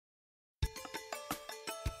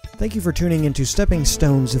Thank you for tuning into Stepping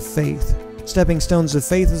Stones of Faith. Stepping Stones of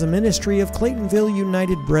Faith is a ministry of Claytonville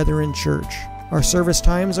United Brethren Church. Our service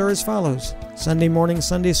times are as follows. Sunday morning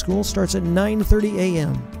Sunday school starts at 9:30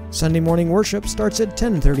 a.m. Sunday morning worship starts at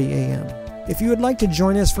 10:30 a.m. If you would like to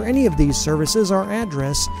join us for any of these services, our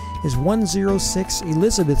address is 106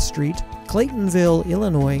 Elizabeth Street, Claytonville,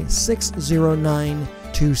 Illinois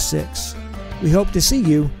 60926. We hope to see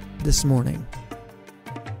you this morning.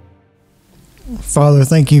 Father,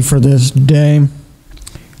 thank you for this day.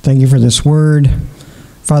 Thank you for this word.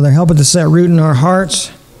 Father, help it to set root in our hearts.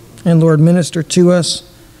 And Lord, minister to us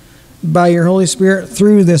by your Holy Spirit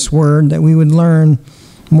through this word, that we would learn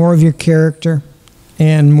more of your character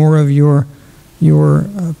and more of your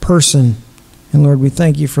person. And Lord, we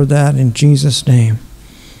thank you for that in Jesus' name.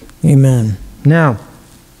 Amen. Now,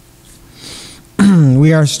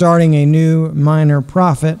 we are starting a new minor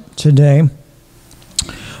prophet today.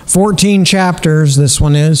 14 chapters this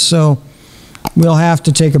one is, so we'll have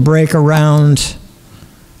to take a break around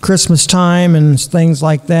Christmas time and things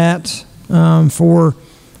like that for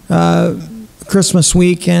Christmas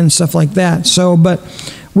week and stuff like that. So, but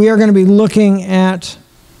we are going to be looking at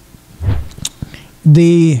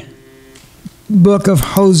the book of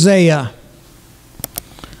Hosea.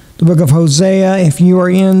 The book of Hosea, if you are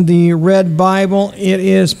in the Red Bible, it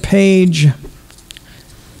is page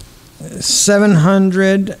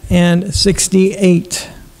 768.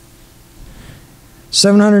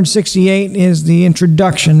 768 is the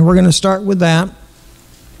introduction. We're going to start with that.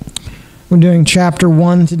 We're doing chapter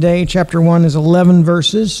 1 today. Chapter 1 is 11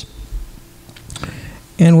 verses,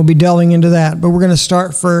 and we'll be delving into that. But we're going to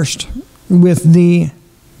start first with the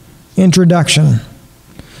introduction.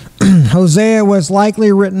 Hosea was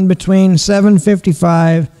likely written between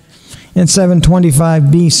 755 and 725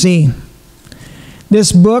 BC.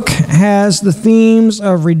 This book has the themes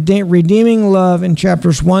of redeeming love in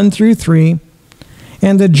chapters 1 through 3,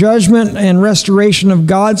 and the judgment and restoration of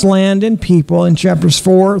God's land and people in chapters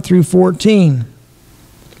 4 through 14.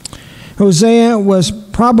 Hosea was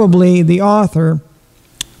probably the author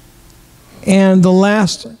and the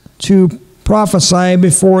last to prophesy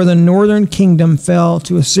before the northern kingdom fell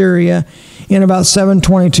to Assyria in about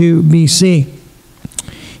 722 BC.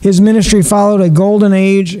 His ministry followed a golden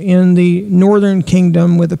age in the northern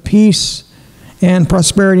kingdom with a peace and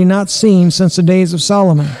prosperity not seen since the days of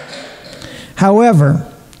Solomon.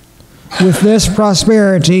 However, with this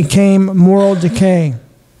prosperity came moral decay,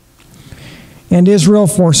 and Israel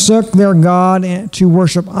forsook their God to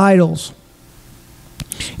worship idols.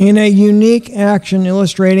 In a unique action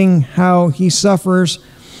illustrating how he suffers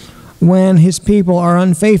when his people are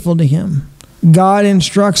unfaithful to him, God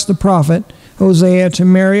instructs the prophet Hosea to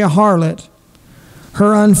marry a harlot.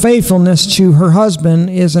 Her unfaithfulness to her husband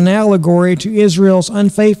is an allegory to Israel's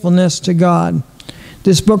unfaithfulness to God.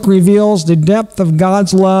 This book reveals the depth of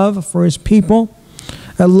God's love for his people,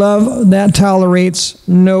 a love that tolerates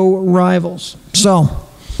no rivals. So,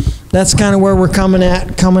 that's kind of where we're coming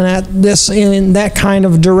at this in that kind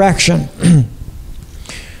of direction.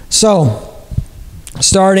 So,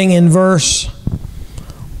 starting in verse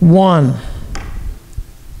 1.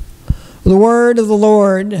 The word of the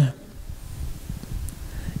Lord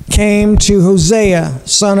came to Hosea,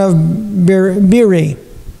 son of Beeri,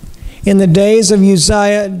 in the days of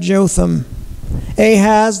Uzziah, Jotham,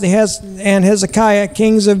 Ahaz, and Hezekiah,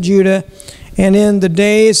 kings of Judah, and in the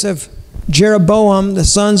days of Jeroboam, the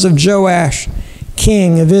sons of Joash,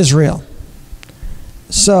 king of Israel.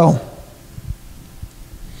 So,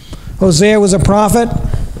 Hosea was a prophet.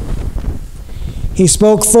 He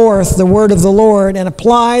spoke forth the word of the Lord and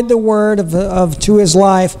applied the word to his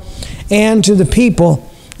life and to the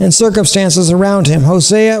people and circumstances around him.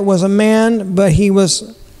 Hosea was a man, but he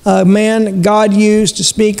was a man God used to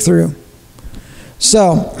speak through.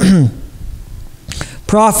 So,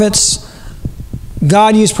 prophets,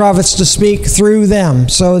 God used prophets to speak through them.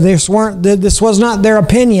 So this was not their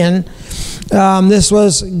opinion. This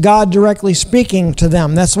was God directly speaking to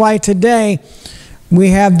them. That's why today we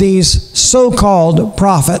have these so-called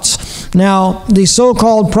prophets. Now, the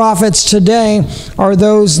so-called prophets today are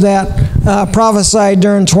those that prophesied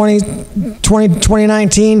during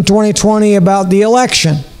 2019, 2020 about the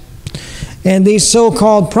election. And these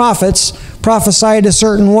so-called prophets prophesied a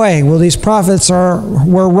certain way. Well, these prophets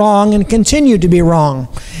were wrong and continue to be wrong.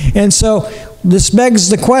 And so this begs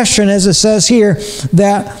the question, as it says here,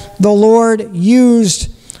 that the Lord used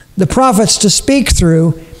the prophets to speak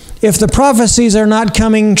through. If the prophecies are not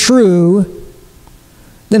coming true,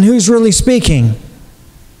 then who's really speaking?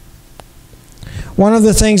 One of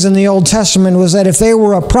the things in the Old Testament was that if they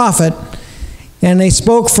were a prophet and they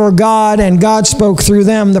spoke for God and God spoke through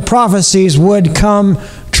them, the prophecies would come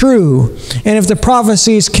true. true. And if the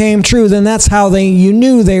prophecies came true, then that's how you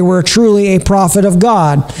knew they were truly a prophet of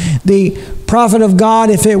God. The prophet of God,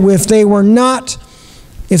 if they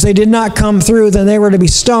did not come through, then they were to be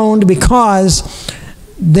stoned, because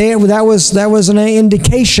that was an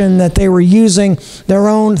indication that they were using their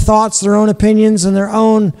own thoughts, their own opinions, and their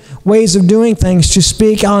own ways of doing things to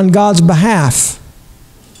speak on God's behalf.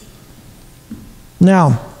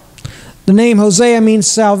 Now, the name Hosea means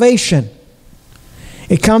salvation.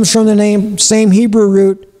 It comes from the same Hebrew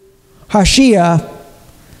root, Hosea,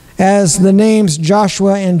 as the names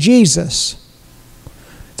Joshua and Jesus.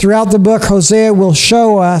 Throughout the book, Hosea will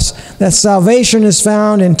show us that salvation is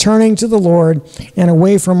found in turning to the Lord and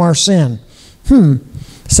away from our sin.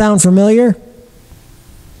 Sound familiar?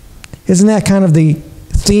 Isn't that kind of the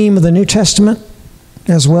theme of the New Testament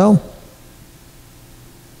as well?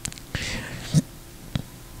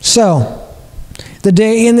 So,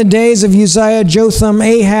 in the days of Uzziah, Jotham,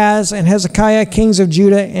 Ahaz, and Hezekiah, kings of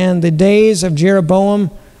Judah, and the days of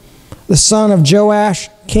Jeroboam, the son of Joash,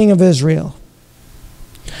 king of Israel.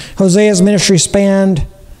 Hosea's ministry spanned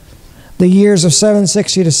the years of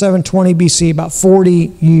 760 to 720 BC, about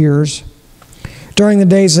 40 years, during the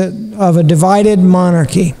days of a divided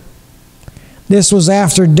monarchy. This was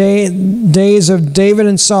after days of David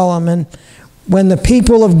and Solomon, when the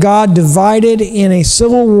people of God divided in a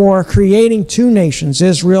civil war, creating two nations,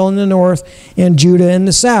 Israel in the north and Judah in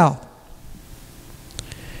the south.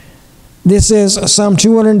 This is some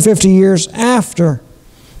 250 years after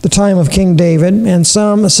the time of King David, and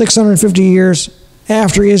some 650 years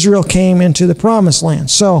after Israel came into the Promised Land.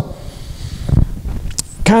 So,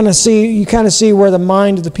 you kind of see where the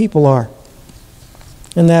mind of the people are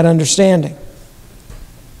in that understanding.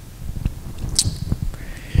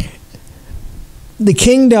 The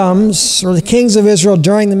kingdoms, or the kings of Israel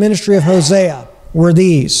during the ministry of Hosea, were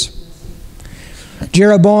these: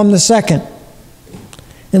 Jeroboam II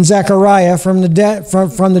and Zechariah from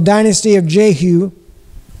the dynasty of Jehu.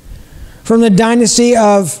 From the dynasty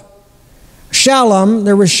of Shallum,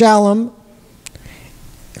 there was Shallum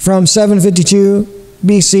from 752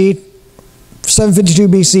 BC. 752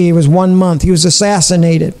 BC, it was 1 month. He was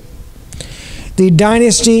assassinated. The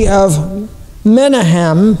dynasty of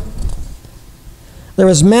Menahem, there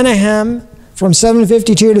was Menahem from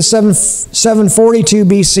 752 to 742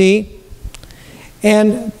 BC,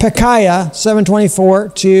 and Pekahiah, 724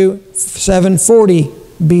 to 740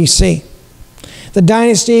 BC. The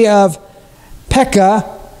dynasty of Pekah,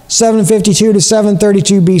 752 to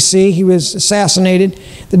 732 BC, he was assassinated.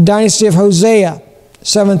 The dynasty of Hosea,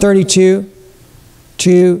 732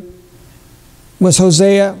 to, was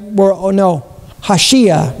Hosea,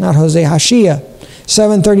 Hoshea, not Hosea, Hoshea,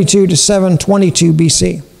 732 to 722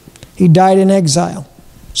 BC. He died in exile.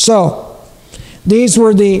 So, these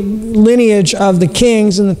were the lineage of the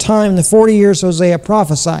kings in the time, the 40 years Hosea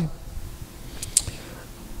prophesied.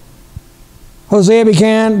 Hosea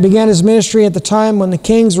began his ministry at the time when the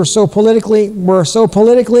kings were so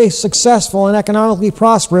politically successful and economically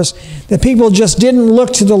prosperous that people just didn't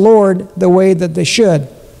look to the Lord the way that they should.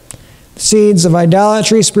 The seeds of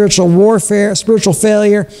idolatry, spiritual warfare, spiritual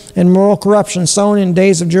failure, and moral corruption sown in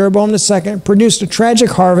days of Jeroboam II produced a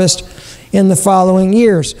tragic harvest in the following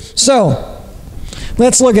years. So,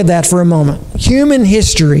 let's look at that for a moment. Human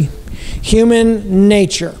history, human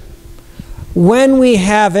nature. When we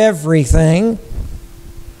have everything,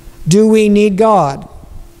 do we need God?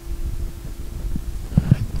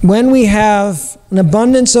 When we have an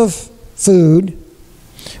abundance of food,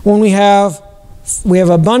 when we have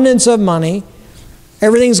abundance of money,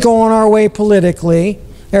 everything's going our way politically,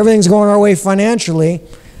 everything's going our way financially,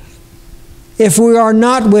 if we are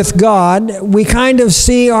not with God, we kind of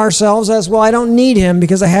see ourselves as, well, I don't need Him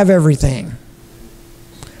because I have everything.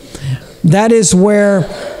 That is where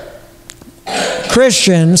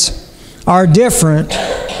Christians are different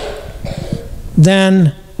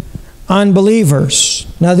than unbelievers.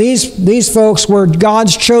 Now, these folks were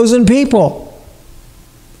God's chosen people.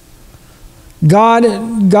 God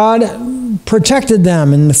protected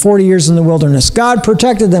them in the 40 years in the wilderness. God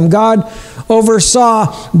protected them. God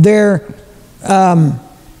oversaw their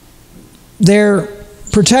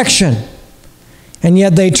protection. And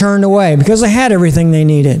yet they turned away because they had everything they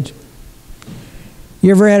needed. You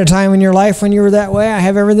ever had a time in your life when you were that way? I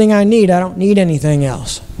have everything I need. I don't need anything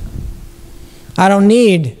else. I don't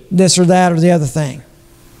need this or that or the other thing.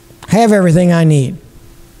 I have everything I need.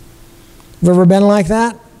 Have you ever been like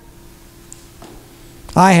that?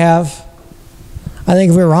 I have. I think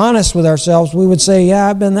if we were honest with ourselves, we would say, yeah,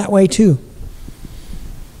 I've been that way too.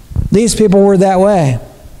 These people were that way.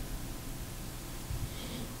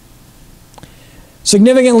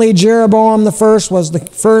 Significantly, Jeroboam the first was the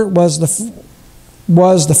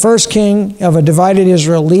first king of a divided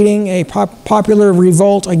Israel, leading a popular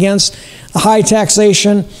revolt against the high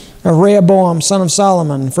taxation of Rehoboam, son of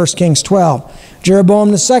Solomon, 1 Kings 12.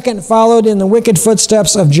 Jeroboam II followed in the wicked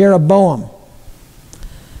footsteps of Jeroboam.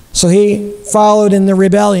 So he followed in the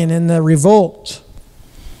rebellion, in the revolt,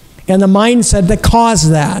 and the mindset that caused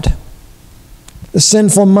that, the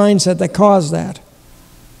sinful mindset that caused that.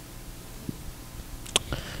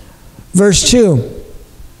 Verse 2.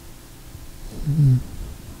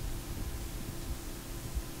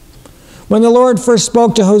 When the Lord first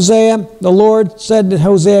spoke to Hosea, the Lord said to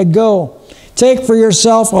Hosea, "Go, take for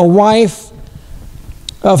yourself a wife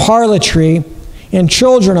of harlotry and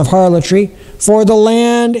children of harlotry, for the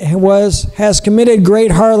land has committed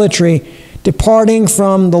great harlotry, departing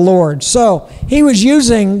from the Lord." So he was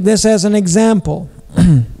using this as an example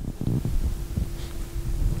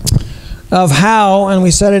of how, and we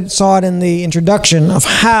saw it in the introduction, of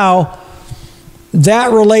how that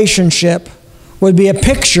relationship would be a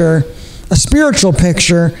picture, a spiritual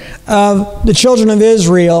picture of the children of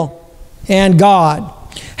Israel and God.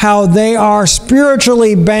 How they are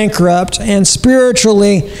spiritually bankrupt and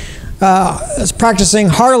spiritually practicing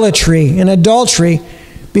harlotry and adultery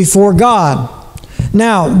before God.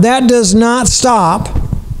 Now, that does not stop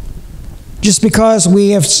just because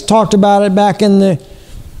we have talked about it back in the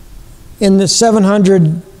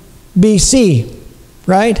 700 BC,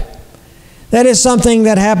 right? That is something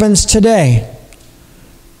that happens today.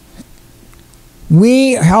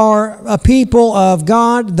 We are a people of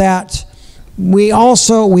God that we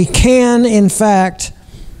can, in fact,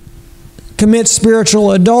 commit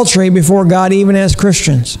spiritual adultery before God, even as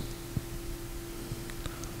Christians.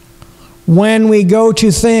 When we go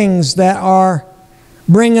to things that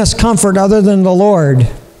bring us comfort other than the Lord,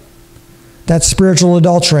 that's spiritual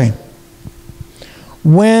adultery.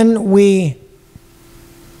 When we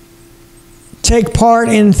take part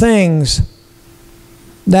in things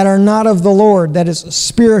that are not of the Lord, that is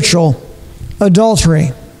spiritual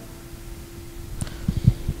adultery.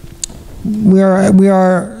 We are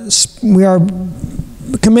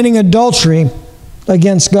committing adultery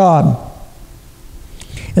against God.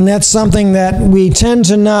 And that's something that we tend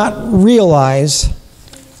to not realize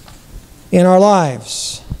in our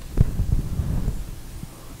lives.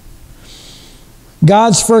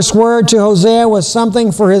 God's first word to Hosea was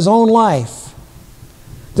something for his own life.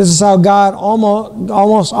 This is how God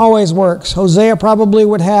almost always works. Hosea probably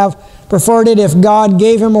would have preferred it if God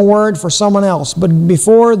gave him a word for someone else. But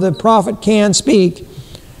before the prophet can speak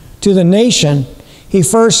to the nation, he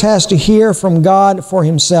first has to hear from God for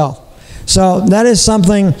himself. So that is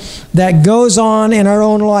something that goes on in our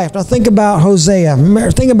own life. Now think about Hosea.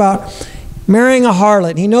 Think about marrying a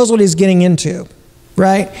harlot. He knows what he's getting into,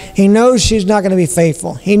 right? He knows she's not going to be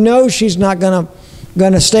faithful. He knows she's not going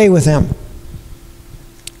to stay with him.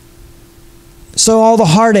 So all the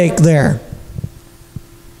heartache there,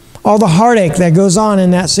 all the heartache that goes on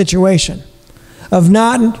in that situation, of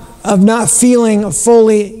not feeling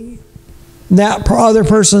fully that other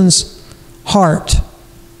person's heart.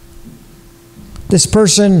 This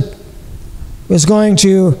person was going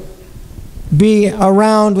to be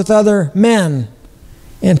around with other men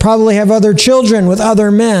and probably have other children with other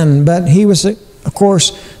men, but he was, of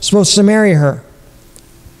course, supposed to marry her.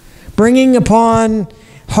 Bringing upon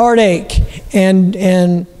heartache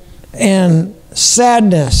and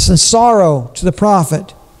sadness and sorrow to the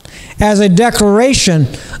prophet as a declaration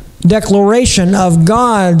of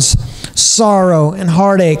God's sorrow and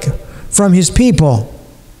heartache from his people.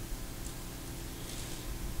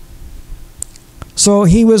 So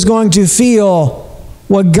he was going to feel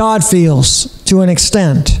what God feels to an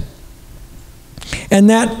extent. And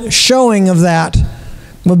that showing of that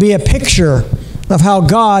will be a picture of how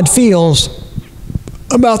God feels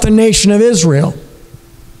about the nation of Israel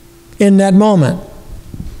in that moment.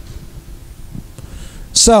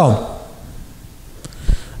 So,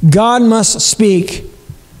 God must speak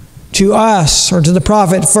to us or to the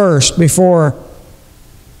prophet first before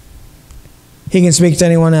he can speak to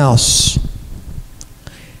anyone else.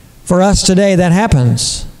 For us today, that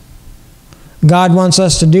happens. God wants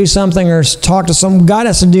us to do something or talk to someone. God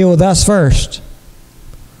has to deal with us first.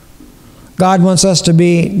 God wants us to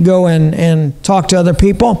go and talk to other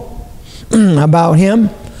people about him.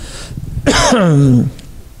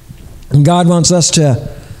 God wants us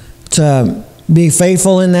to be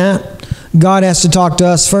faithful in that. God has to talk to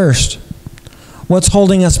us first. What's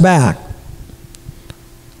holding us back?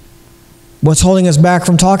 What's holding us back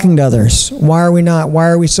from talking to others? Why are we not? Why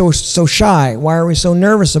are we so shy? Why are we so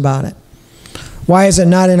nervous about it? Why is it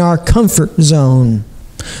not in our comfort zone?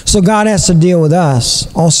 So God has to deal with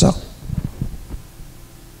us also.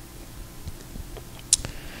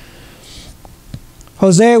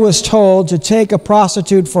 Hosea was told to take a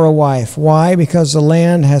prostitute for a wife. Why? Because the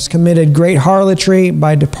land has committed great harlotry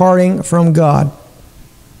by departing from God.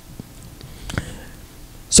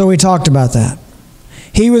 So we talked about that.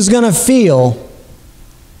 He was going to feel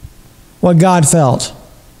what God felt.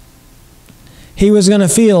 He was going to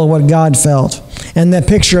feel what God felt. And that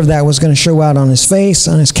picture of that was going to show out on his face,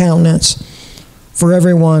 on his countenance, for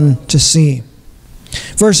everyone to see.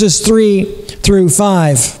 Verses 3 through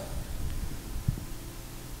 5.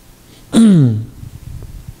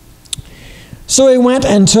 So he went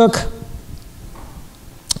and took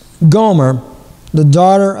Gomer, the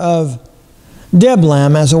daughter of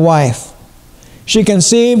Diblam, as a wife. She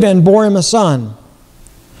conceived and bore him a son.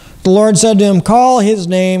 The Lord said to him, "Call his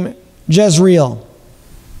name Jezreel,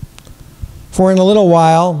 for in a little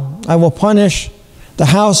while I will punish the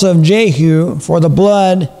house of Jehu for the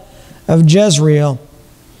blood of Jezreel,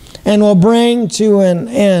 and will bring to an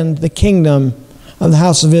end the kingdom of the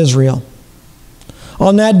house of Israel.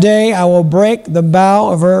 On that day I will break the bow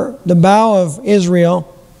of Israel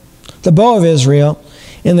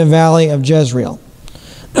in the valley of Jezreel."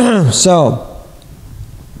 So,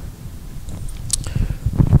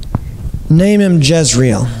 name him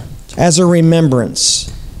Jezreel as a remembrance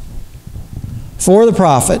for the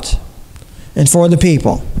prophet and for the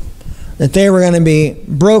people, that they were going to be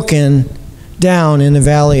broken down in the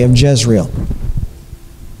valley of Jezreel.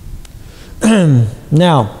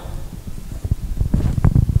 Now,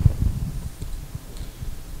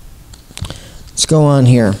 let's go on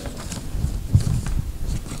here.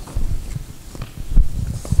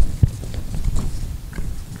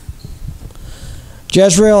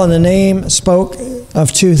 Jezreel and the name spoke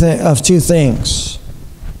of two things.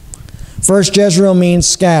 First, Jezreel means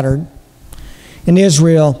scattered, and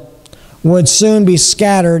Israel would soon be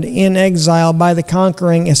scattered in exile by the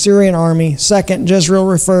conquering Assyrian army. Second, Jezreel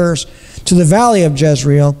refers to the valley of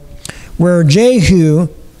Jezreel, where Jehu,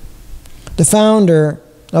 the founder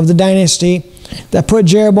of the dynasty that put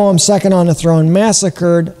Jeroboam II on the throne,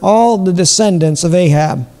 massacred all the descendants of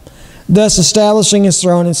Ahab, thus establishing his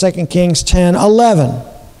throne in 2 Kings 10:11.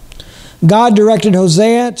 God directed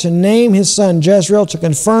Hosea to name his son Jezreel to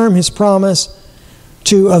confirm his promise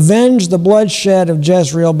to avenge the bloodshed of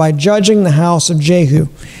Jezreel by judging the house of Jehu.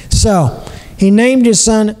 So, he named his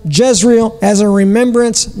son Jezreel as a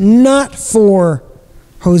remembrance not for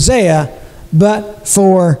Hosea, but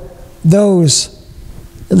for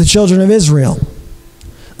the children of Israel.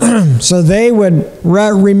 So they would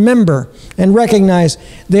remember and recognize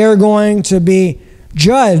they're going to be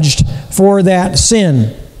judged for that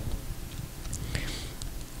sin.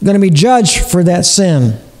 Going to be judged for that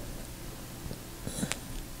sin.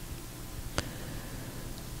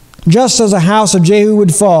 Just as the house of Jehu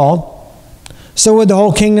would fall, so would the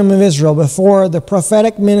whole kingdom of Israel before the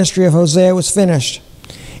prophetic ministry of Hosea was finished.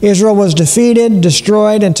 Israel was defeated,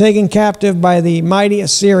 destroyed, and taken captive by the mighty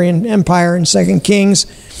Assyrian Empire in 2 Kings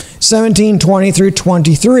 17:20 through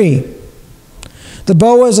 23. The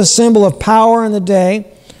bow was a symbol of power in the day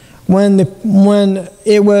when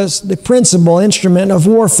it was the principal instrument of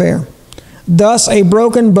warfare. Thus, a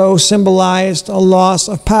broken bow symbolized a loss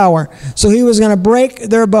of power. So he was going to break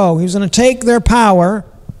their bow. He was going to take their power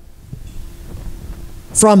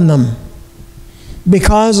from them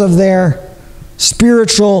because of their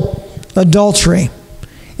spiritual adultery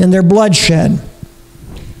and their bloodshed.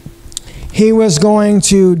 He was going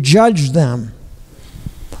to judge them.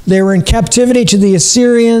 They were in captivity to the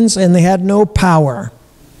Assyrians and they had no power.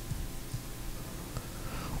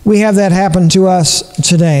 We have that happen to us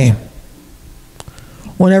today.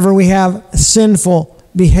 Whenever we have sinful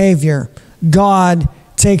behavior, God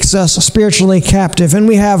takes us spiritually captive and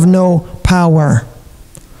we have no power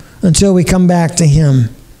until we come back to Him.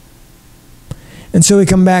 Until we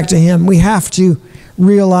come back to Him, we have to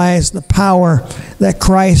realize the power that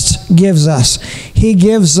Christ gives us. He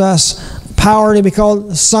gives us power to be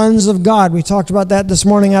called sons of God. We talked about that this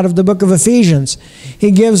morning out of the book of Ephesians.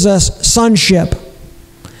 He gives us sonship.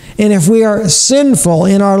 And if we are sinful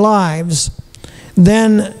in our lives,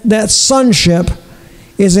 then that sonship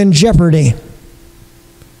is in jeopardy.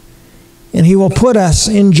 And He will put us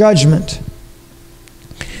in judgment.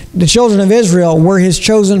 The children of Israel were His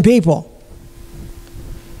chosen people.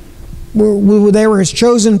 They were His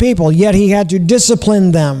chosen people, yet He had to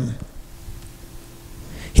discipline them.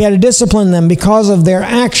 He had to discipline them because of their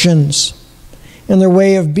actions and their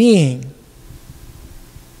way of being.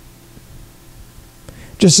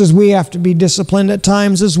 Just as we have to be disciplined at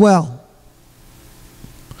times as well.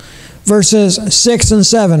 Verses 6 and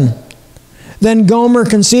 7. Then Gomer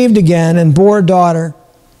conceived again and bore a daughter.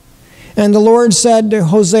 And the Lord said to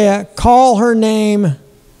Hosea, call her name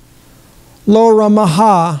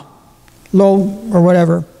Lo-Ramah, or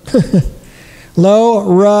whatever,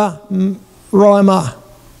 Lo-Ramah.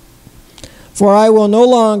 For I will no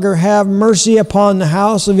longer have mercy upon the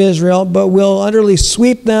house of Israel, but will utterly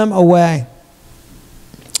sweep them away.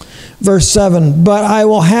 Verse 7, but I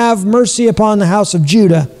will have mercy upon the house of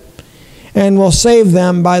Judah, and will save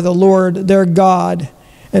them by the Lord their God,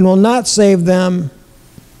 and will not save them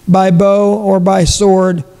by bow or by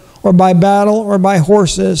sword, or by battle, or by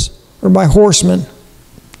horses, or by horsemen.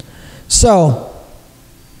 So,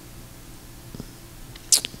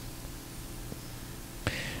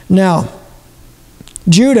 now,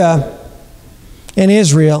 Judah and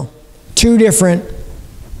Israel, two different,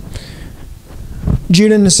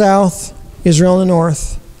 Judah in the south, Israel in the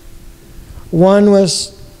north. One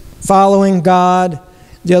was following God,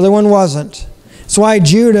 the other one wasn't. That's why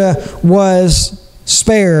Judah was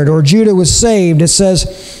spared, or Judah was saved. It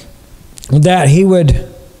says that he would,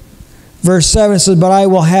 verse 7 says, but I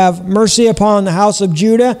will have mercy upon the house of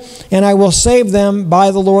Judah, and I will save them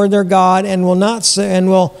by the Lord their God, and will not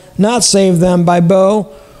save them by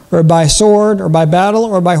bow, or by sword, or by battle,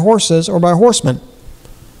 or by horses, or by horsemen.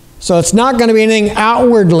 So it's not going to be anything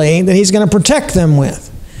outwardly that he's going to protect them with.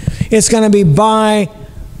 It's going to be by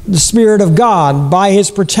the Spirit of God, by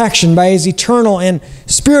his protection, by his eternal and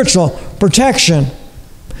spiritual protection,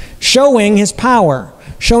 showing his power,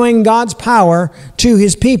 showing God's power to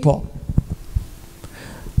his people,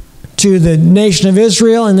 to the nation of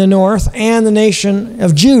Israel in the north and the nation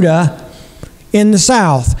of Judah in the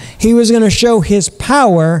south. He was going to show his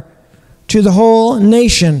power to the whole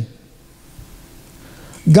nation.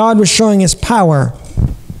 God was showing his power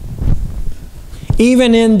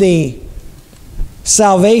even in the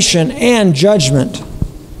salvation and judgment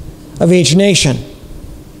of each nation.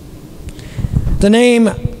 The name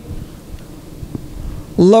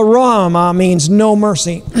Lo-Ramah means no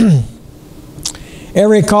mercy.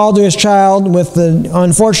 Every call to his child with the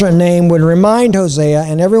unfortunate name would remind Hosea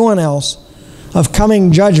and everyone else of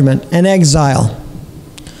coming judgment and exile.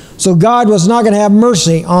 So God was not going to have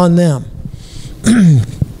mercy on them.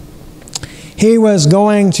 He was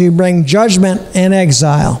going to bring judgment and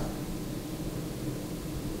exile.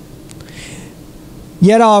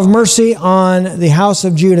 Yet I'll have mercy on the house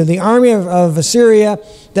of Judah. The army of Assyria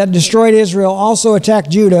that destroyed Israel also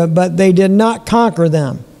attacked Judah, but they did not conquer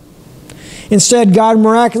them. Instead, God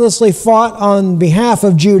miraculously fought on behalf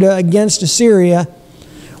of Judah against Assyria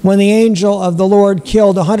when the angel of the Lord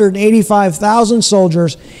killed 185,000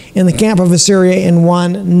 soldiers in the camp of Assyria in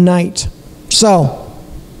one night. So,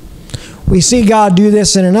 we see God do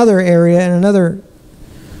this in another area, in another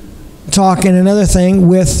talk, in another thing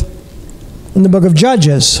in the book of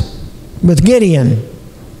Judges with Gideon.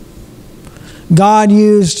 God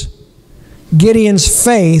used Gideon's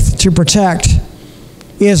faith to protect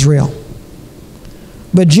Israel.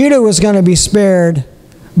 But Judah was going to be spared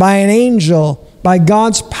by an angel, by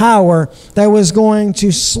God's power, that was going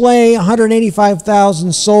to slay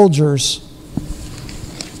 185,000 soldiers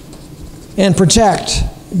and protect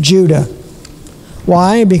Judah.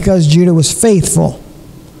 Why? Because Judah was faithful.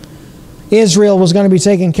 Israel was going to be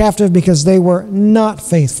taken captive because they were not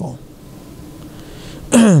faithful.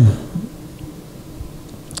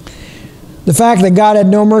 The fact that God had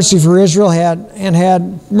no mercy for Israel and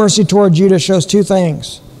had mercy toward Judah shows two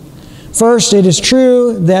things. First, it is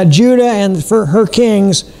true that Judah and her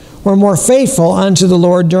kings were more faithful unto the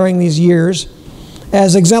Lord during these years,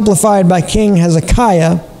 as exemplified by King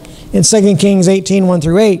Hezekiah in 2 Kings 18,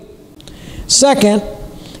 1-8. Second,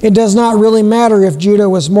 it does not really matter if Judah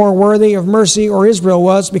was more worthy of mercy or Israel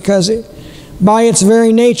was, because by its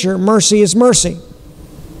very nature, mercy is mercy.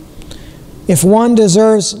 If one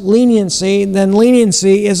deserves leniency, then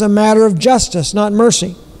leniency is a matter of justice, not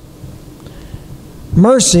mercy.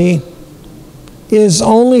 Mercy is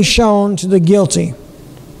only shown to the guilty.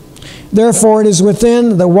 Therefore, it is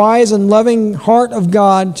within the wise and loving heart of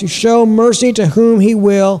God to show mercy to whom he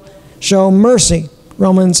will show mercy.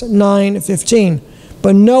 Romans 9:15.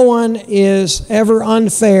 But no one is ever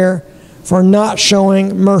unfair for not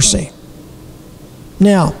showing mercy.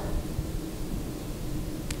 Now,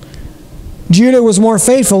 Judah was more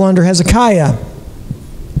faithful under Hezekiah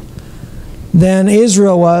than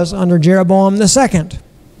Israel was under Jeroboam II.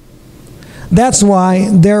 That's why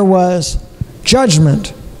there was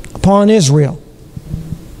judgment upon Israel.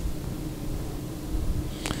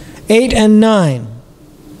 8 and 9.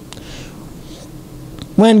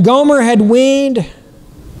 When Gomer had weaned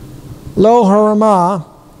Lo-Ramah,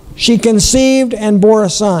 she conceived and bore a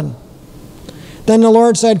son. Then the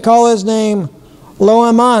Lord said, call his name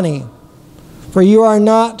Lo-amani, for you are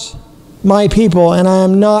not my people, and I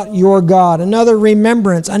am not your God. Another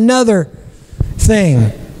remembrance, another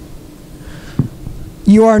thing.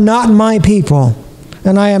 You are not my people,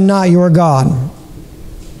 and I am not your God.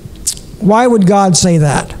 Why would God say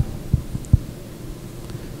that?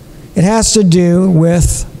 It has to do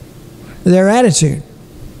with their attitude.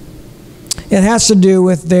 It has to do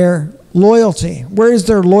with their loyalty. Where does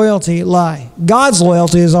their loyalty lie? God's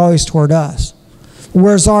loyalty is always toward us.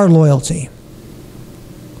 Where's our loyalty?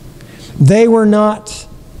 They were not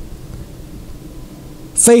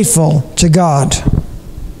faithful to God.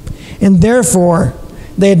 And therefore,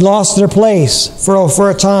 they had lost their place for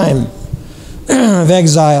a time of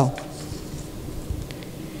exile.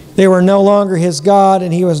 They were no longer his God,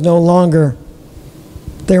 and they were no longer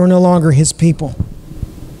his people.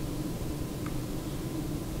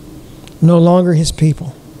 No longer his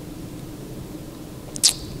people.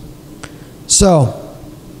 So,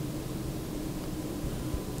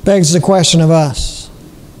 begs the question of us.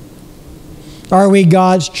 Are we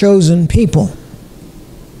God's chosen people?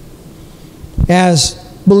 As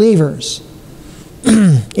believers.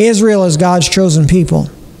 Israel is God's chosen people.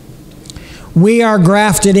 We are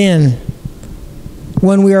grafted in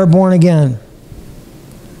when we are born again.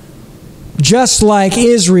 Just like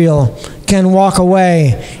Israel can walk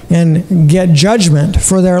away and get judgment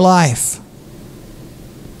for their life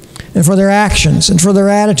and for their actions and for their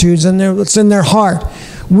attitudes and what's in their heart.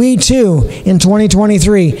 We too, in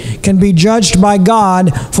 2023, can be judged by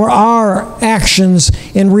God for our actions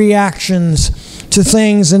and reactions to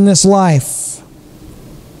things in this life.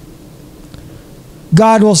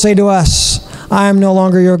 God will say to us, I am no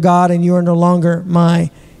longer your God, and you are no longer my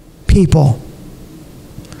people.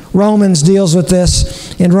 Romans deals with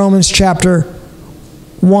this in Romans chapter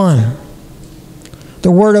 1.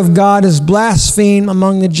 The word of God is blasphemed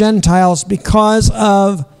among the Gentiles because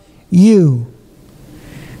of you.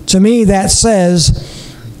 To me, that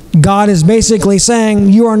says God is basically saying,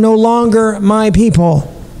 you are no longer my people.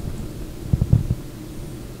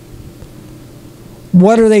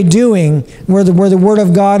 What are they doing where the word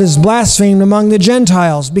of God is blasphemed among the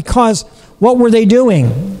Gentiles? Because what were they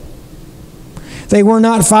doing? They were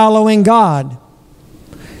not following God.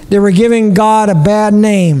 They were giving God a bad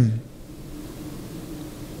name.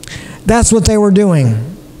 That's what they were doing.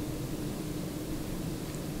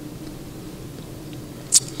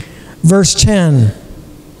 Verse 10,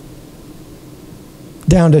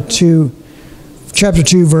 down to chapter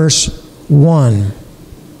 2, verse 1.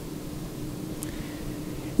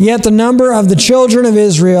 Yet the number of the children of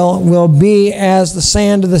Israel will be as the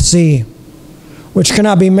sand of the sea, which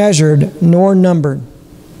cannot be measured nor numbered.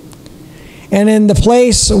 And in the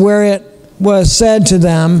place where it was said to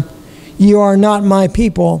them, you are not my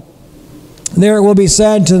people, there it will be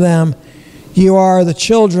said to them, you are the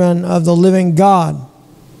children of the living God.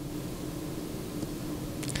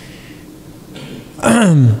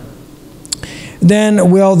 Then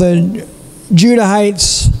will the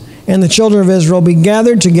Judahites and the children of Israel be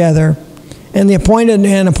gathered together, and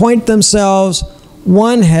appoint themselves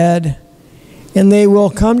one head, and they will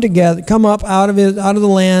come up out of the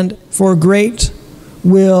land. For great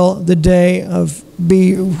will be the day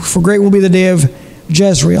of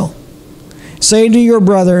Jezreel. Say to your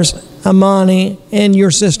brothers Amani and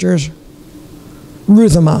your sisters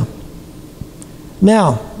Ruthama.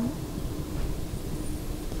 Now,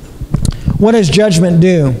 what does judgment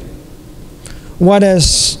do? What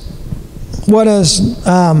does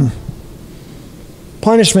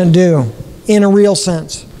punishment do in a real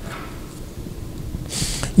sense?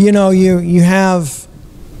 You know, you have,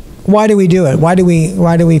 why do we do it? Why do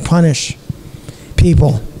we punish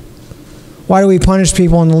people? Why do we punish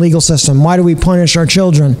people in the legal system? Why do we punish our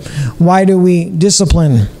children? Why do we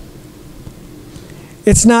discipline?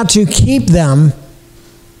 It's not to keep them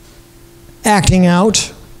acting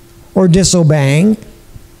out or disobeying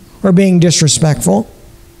or being disrespectful.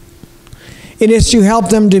 It is to help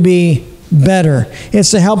them to be better.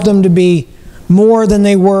 It's to help them to be more than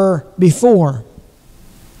they were before.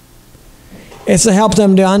 It's to help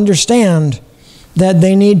them to understand that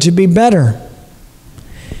they need to be better.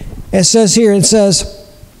 It says here,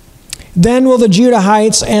 then will the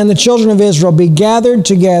Judahites and the children of Israel be gathered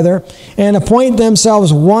together and appoint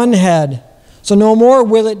themselves one head. So no more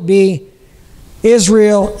will it be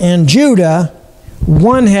Israel and Judah,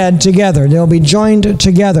 one head together. They'll be joined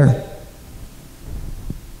together.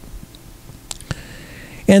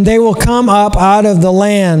 And they will come up out of the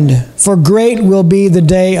land, for great will be the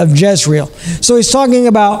day of Jezreel. So he's talking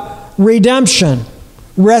about redemption,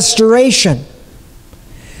 restoration.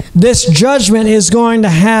 This judgment is going to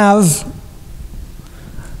have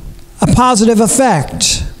a positive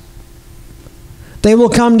effect. They will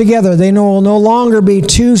come together. They will no longer be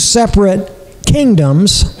two separate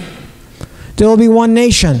kingdoms. There will be one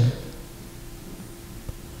nation.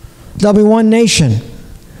 There'll be one nation,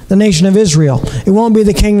 the nation of Israel. It won't be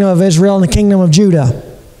the kingdom of Israel and the kingdom of Judah.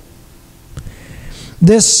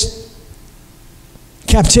 This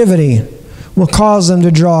captivity will cause them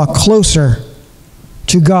to draw closer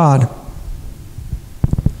to God.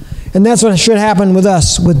 And that's what should happen with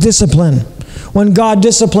us, with discipline. When God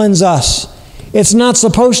disciplines us, it's not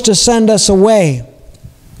supposed to send us away.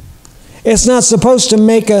 It's not supposed to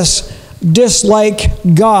make us dislike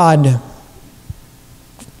God.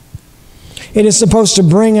 It is supposed to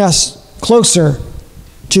bring us closer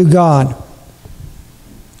to God.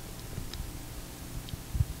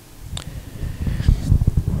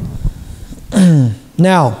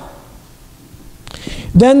 Now,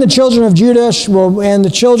 then the children of Judah and the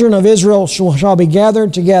children of Israel shall be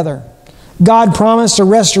gathered together. God promised a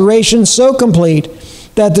restoration so complete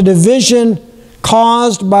that the division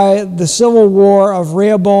caused by the civil war of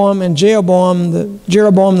Rehoboam and Jeroboam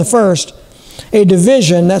the first, a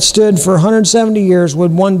division that stood for 170 years,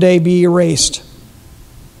 would one day be erased.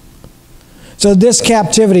 So this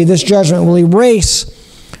captivity, this judgment, will erase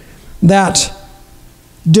that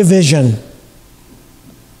division.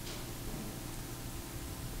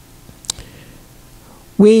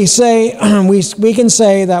 We can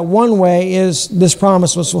say that one way is this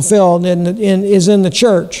promise was fulfilled is in the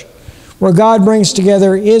church, where God brings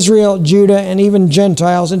together Israel, Judah, and even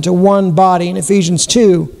Gentiles into one body in Ephesians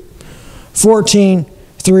 2:14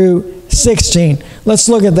 through 16. Let's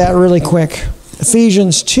look at that really quick.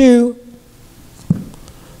 Ephesians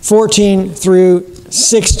 2:14 through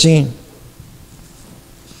 16.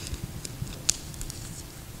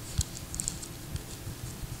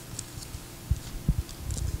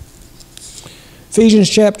 Ephesians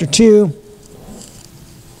chapter 2,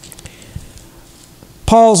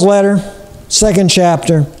 Paul's letter, 2nd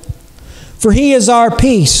chapter. For he is our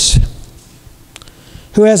peace,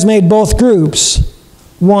 who has made both groups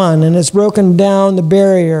one, and has broken down the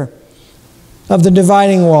barrier of the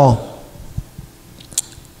dividing wall,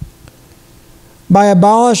 by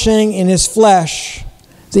abolishing in his flesh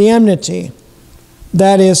the enmity,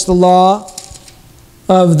 that is, the law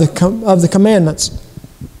of the commandments,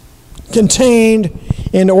 contained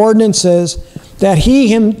in ordinances, that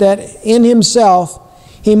in himself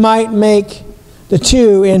he might make the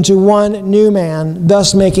two into one new man,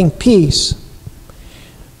 thus making peace,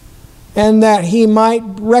 and that he might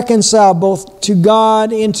reconcile both to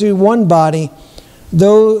God into one body,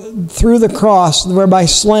 though through the cross, whereby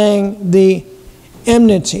slaying the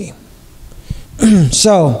enmity.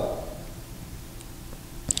 So,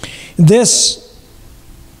 this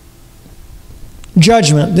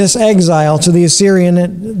judgment, this exile to the Assyrian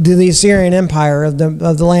Empire of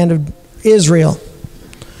the land of Israel,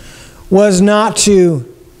 was not to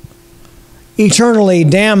eternally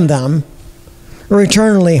damn them or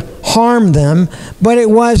eternally harm them, but it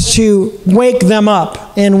was to wake them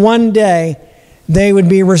up, and one day they would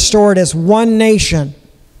be restored as one nation,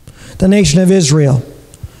 the nation of Israel,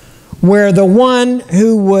 where the one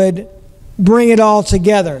who would bring it all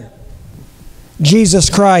together, Jesus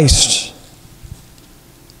Christ,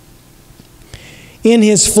 in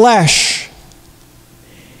his flesh,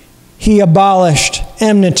 he abolished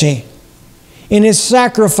enmity. In his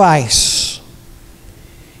sacrifice,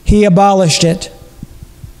 he abolished it.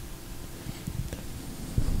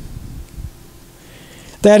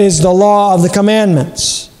 That is the law of the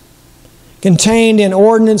commandments, contained in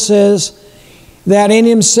ordinances, that in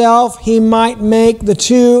himself he might make the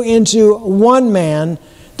two into one man,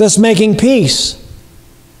 thus making peace.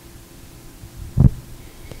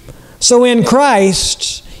 So in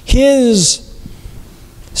Christ, his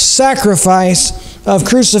sacrifice of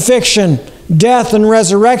crucifixion, death, and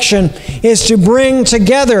resurrection is to bring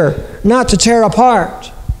together, not to tear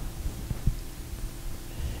apart.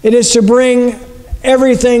 It is to bring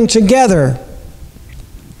everything together.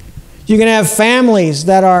 You can have families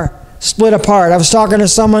that are split apart. I was talking to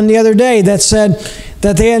someone the other day that said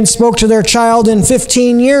that they hadn't spoke to their child in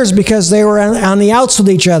 15 years because they were on the outs with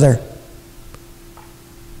each other.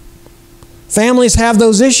 Families have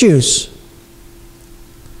those issues.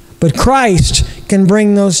 But Christ can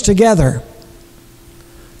bring those together.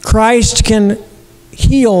 Christ can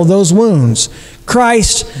heal those wounds.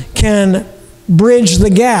 Christ can bridge the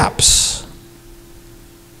gaps.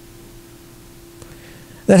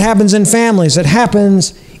 That happens in families. It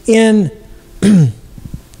happens in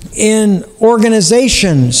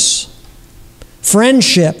organizations,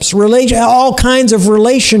 friendships, all kinds of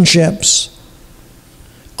relationships.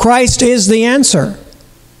 Christ is the answer.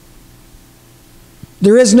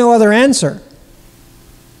 There is no other answer.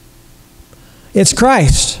 It's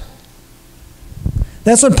Christ.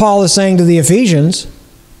 That's what Paul is saying to the Ephesians.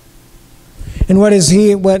 And what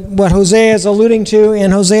Hosea is alluding to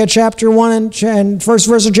in Hosea chapter 1 and first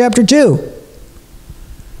verse of chapter 2.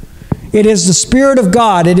 It is the Spirit of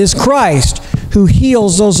God, it is Christ who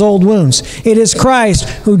heals those old wounds. It is Christ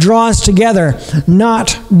who draws together,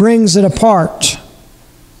 not brings it apart.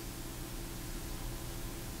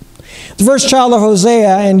 The first child of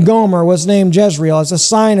Hosea and Gomer was named Jezreel as a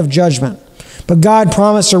sign of judgment. But God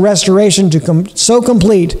promised a restoration so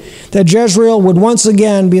complete that Jezreel would once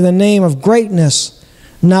again be the name of greatness,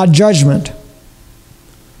 not judgment.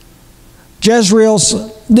 Jezreel's,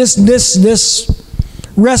 this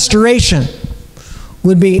restoration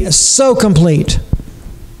would be so complete.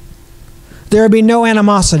 There would be no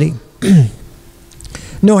animosity,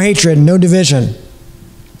 no hatred, no division.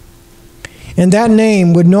 And that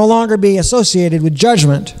name would no longer be associated with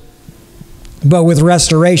judgment, but with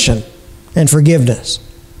restoration and forgiveness.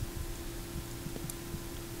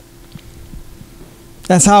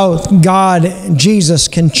 That's how God, Jesus,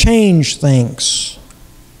 can change things.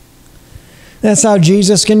 That's how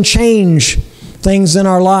Jesus can change things in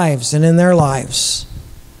our lives and in their lives.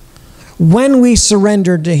 When we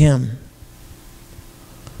surrender to Him,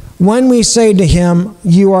 when we say to Him,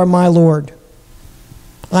 "You are my Lord,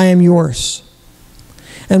 I am yours,"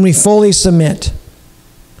 and we fully submit,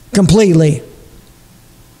 completely.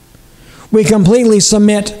 We completely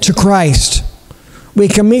submit to Christ. We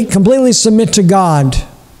completely submit to God.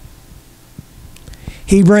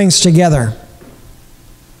 He brings together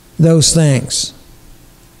those things.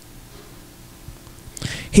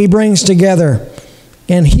 He brings together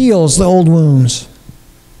and heals the old wounds.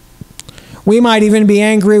 We might even be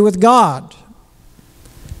angry with God.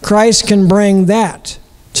 Christ can bring that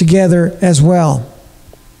together as well.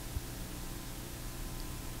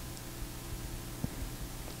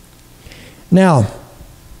 Now,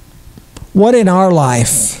 what in our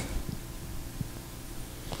life?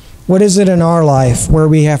 What is it in our life where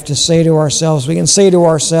we have to say to ourselves, we can say to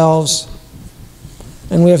ourselves,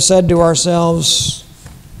 and we have said to ourselves,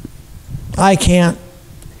 I can't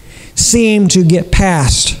seem to get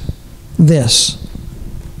past this.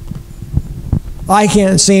 I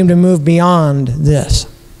can't seem to move beyond this.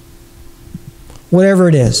 Whatever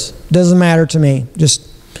it is, doesn't matter to me. Just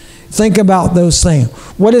think about those things.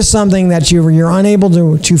 What is something that you're unable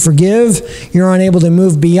to forgive, you're unable to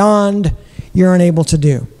move beyond, you're unable to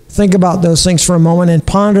do? Think about those things for a moment and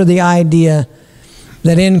ponder the idea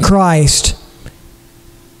that in Christ,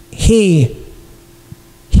 He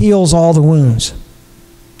heals all the wounds.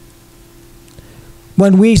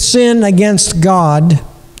 When we sin against God,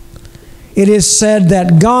 it is said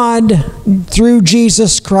that God, through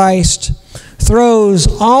Jesus Christ, throws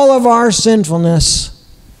all of our sinfulness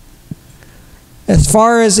as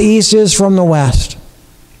far as east is from the west.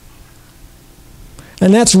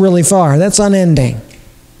 And that's really far. That's unending.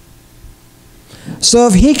 So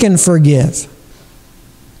if He can forgive,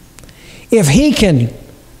 if He can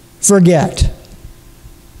forget,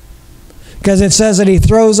 because it says that He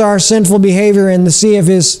throws our sinful behavior in the sea of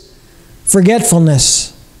His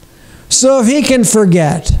forgetfulness. So if He can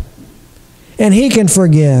forget and He can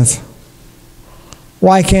forgive,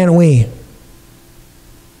 why can't we?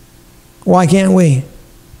 Why can't we?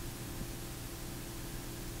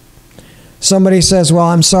 Somebody says, well,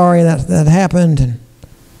 I'm sorry that happened.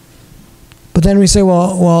 But then we say, in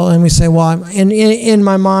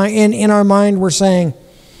my mind, in our mind, we're saying,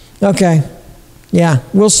 okay, yeah,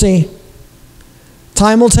 we'll see.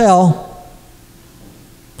 Time will tell.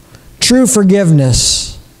 True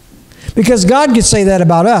forgiveness. Because God could say that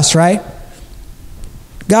about us, right?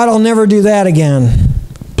 God will never do that again.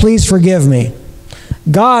 Please forgive me.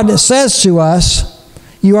 God says to us,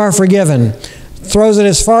 you are forgiven. Throws it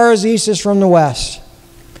as far as east is from the west.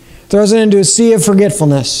 Throws it into a sea of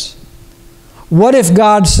forgetfulness. What if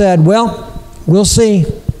God said, well, we'll see.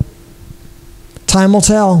 Time will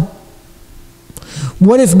tell.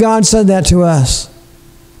 What if God said that to us?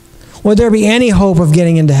 Would there be any hope of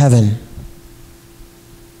getting into heaven?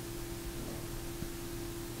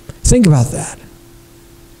 Think about that.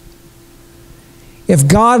 If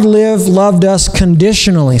God loved us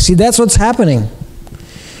conditionally, see, that's what's happening.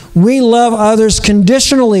 We love others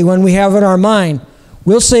conditionally when we have in our mind,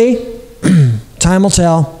 we'll see, time will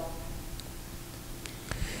tell.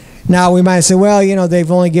 Now we might say, well,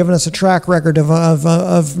 they've only given us a track record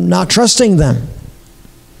of not trusting them.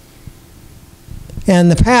 And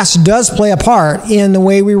the past does play a part in the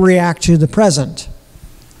way we react to the present.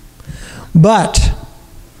 But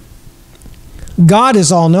God is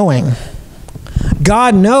all-knowing.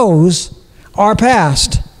 God knows our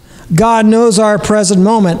past. God knows our present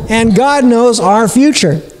moment, and God knows our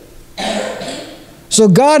future. So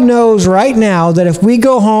God knows right now that if we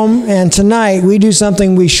go home and tonight we do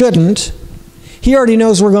something we shouldn't, He already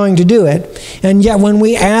knows we're going to do it. And yet when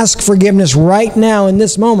we ask forgiveness right now in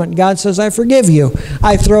this moment, God says, I forgive you.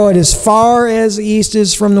 I throw it as far as the east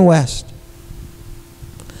is from the west.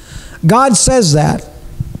 God says that.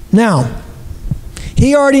 Now,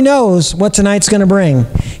 He already knows what tonight's going to bring.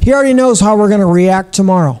 He already knows how we're going to react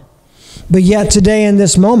tomorrow. But yet today in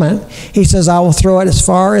this moment, He says, I will throw it as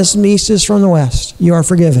far as the east is from the west. You are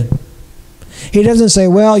forgiven. He doesn't say,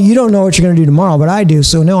 well, you don't know what you're going to do tomorrow, but I do,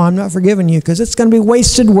 so no, I'm not forgiving you, because it's going to be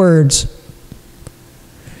wasted words.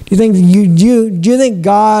 Do you think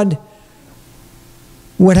God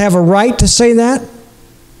would have a right to say that?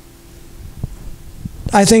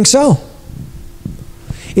 I think so.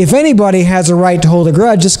 If anybody has a right to hold a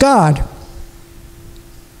grudge, it's God.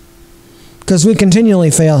 Because we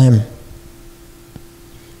continually fail Him.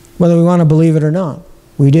 Whether we want to believe it or not,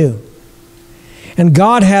 we do. And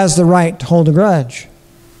God has the right to hold a grudge.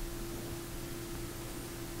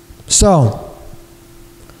 So,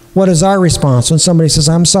 what is our response when somebody says,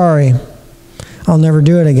 I'm sorry, I'll never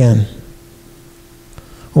do it again?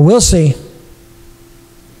 Well, we'll see.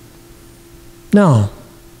 No,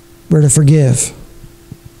 we're to forgive.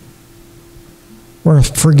 We're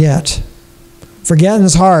to forget.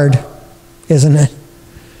 Forgetting's hard, isn't it?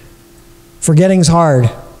 Forgetting's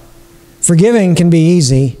hard. Forgiving can be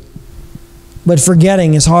easy, but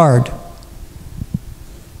forgetting is hard.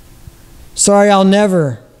 Sorry, I'll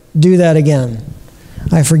never do that again.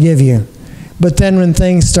 I forgive you. But then when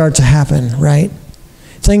things start to happen, right?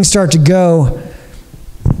 Things start to go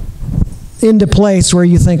into place where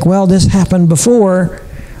you think, well, this happened before.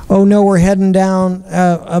 Oh no, we're heading down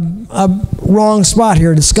a wrong spot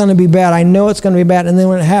here. It's going to be bad. I know it's going to be bad. And then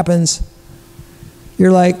when it happens,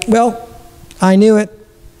 you're like, well, I knew it.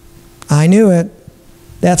 I knew it.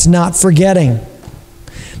 That's not forgetting.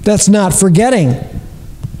 That's not forgetting.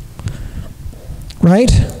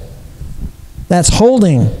 Right? That's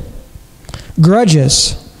holding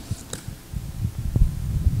grudges.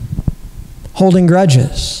 Holding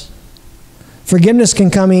grudges. Forgiveness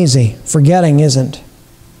can come easy. Forgetting isn't.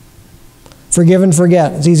 Forgive and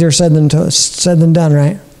forget. It's easier said than done,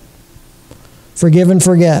 right? Forgive and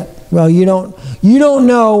forget. Well, you don't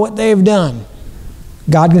know what they've done.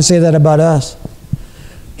 God can say that about us.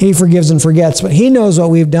 He forgives and forgets, but He knows what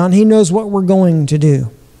we've done. He knows what we're going to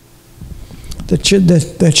do.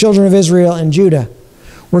 The children of Israel and Judah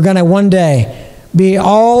were going to one day be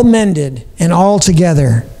all mended and all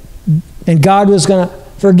together. And God was going to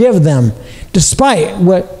forgive them despite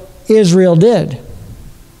what Israel did.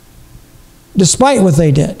 Despite what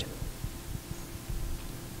they did.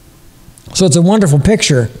 So it's a wonderful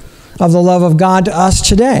picture of the love of God to us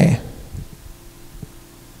today.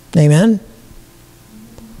 Amen?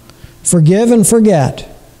 Forgive and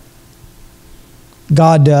forget.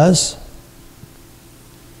 God does.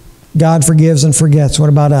 God forgives and forgets. What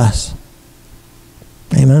about us?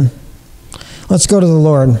 Amen. Let's go to the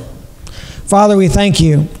Lord. Father, we thank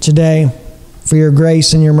You today for Your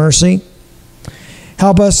grace and Your mercy.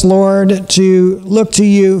 Help us, Lord, to look to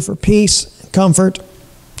You for peace, comfort,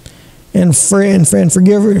 and forgiveness,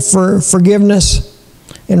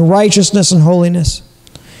 and righteousness and holiness.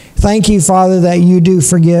 Thank You, Father, that You do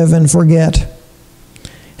forgive and forget.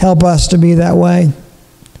 Help us to be that way.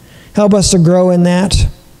 Help us to grow in that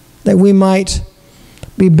we might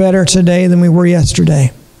be better today than we were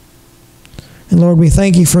yesterday. And Lord, we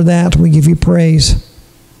thank You for that. We give You praise.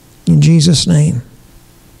 In Jesus' name,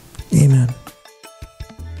 amen.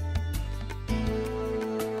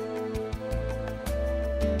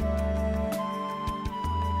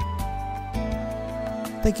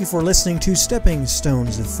 Thank you for listening to Stepping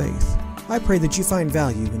Stones of Faith. I pray that you find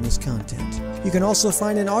value in this content. You can also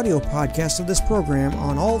find an audio podcast of this program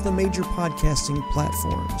on all the major podcasting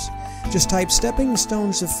platforms. Just type Stepping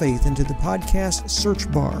Stones of Faith into the podcast search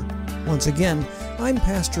bar. Once again, I'm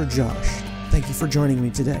Pastor Josh. Thank you for joining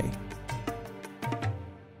me today.